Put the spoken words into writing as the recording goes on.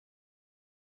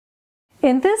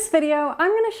In this video,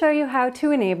 I'm going to show you how to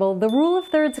enable the rule of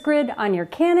thirds grid on your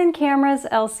Canon camera's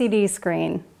LCD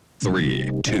screen.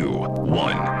 3, 2,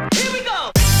 1. Here we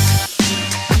go!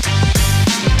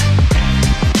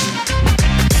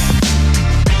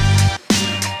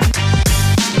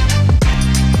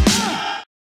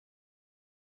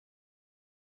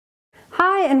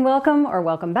 Hi and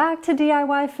welcome back to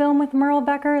DIY Film with Merle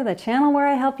Becker, the channel where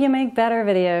I help you make better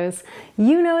videos.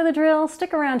 You know the drill,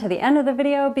 stick around to the end of the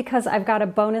video because I've got a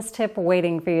bonus tip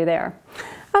waiting for you there.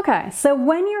 Okay, so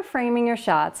when you're framing your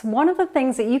shots, one of the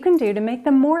things that you can do to make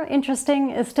them more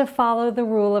interesting is to follow the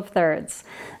rule of thirds.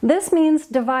 This means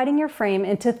dividing your frame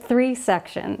into 3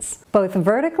 sections, both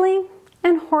vertically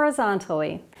and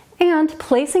horizontally, and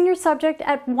placing your subject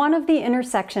at one of the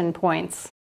intersection points,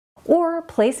 or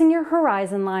placing your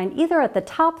horizon line either at the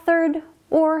top third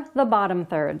or the bottom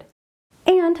third.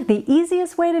 And the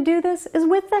easiest way to do this is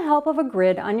with the help of a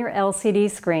grid on your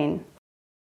LCD screen.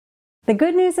 The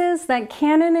good news is that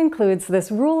Canon includes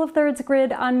this rule of thirds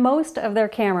grid on most of their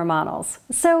camera models,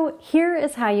 so here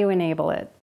is how you enable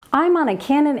it. I'm on a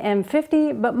Canon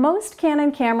M50, but most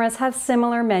Canon cameras have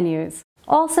similar menus.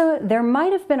 Also, there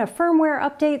might have been a firmware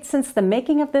update since the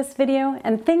making of this video,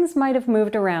 and things might have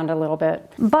moved around a little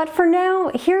bit. But for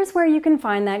now, here's where you can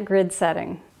find that grid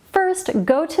setting. First,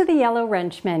 go to the yellow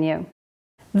wrench menu.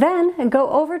 Then,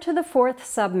 go over to the 4th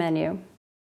submenu.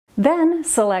 Then,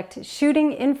 select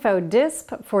Shooting Info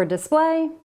Disp for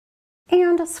display,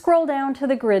 and scroll down to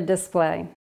the grid display.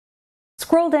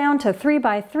 Scroll down to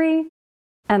 3x3,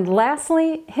 and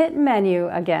lastly, hit Menu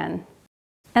again.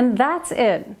 And that's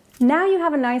it. Now you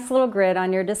have a nice little grid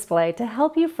on your display to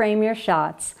help you frame your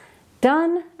shots.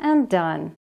 Done and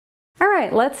done. All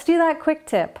right, let's do that quick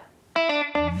tip.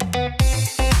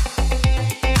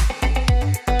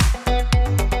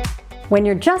 When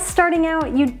you're just starting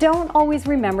out, you don't always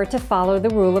remember to follow the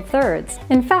rule of thirds.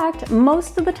 In fact,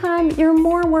 most of the time, you're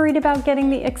more worried about getting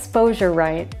the exposure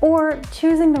right, or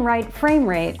choosing the right frame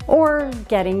rate, or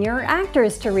getting your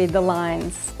actors to read the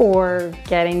lines, or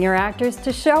getting your actors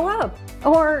to show up,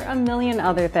 or a million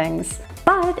other things.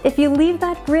 But if you leave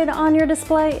that grid on your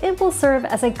display, it will serve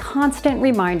as a constant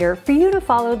reminder for you to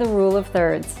follow the rule of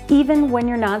thirds, even when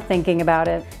you're not thinking about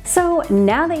it. So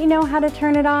now that you know how to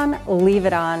turn it on, leave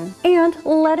it on. And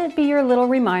let it be your little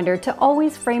reminder to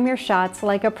always frame your shots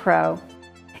like a pro.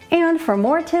 And for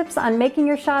more tips on making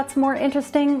your shots more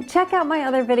interesting, check out my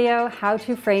other video, How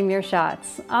to Frame Your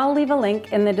Shots. I'll leave a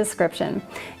link in the description.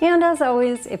 And as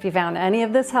always, if you found any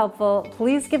of this helpful,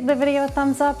 please give the video a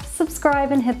thumbs up,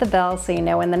 subscribe, and hit the bell so you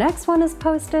know when the next one is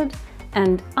posted.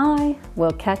 And I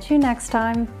will catch you next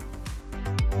time.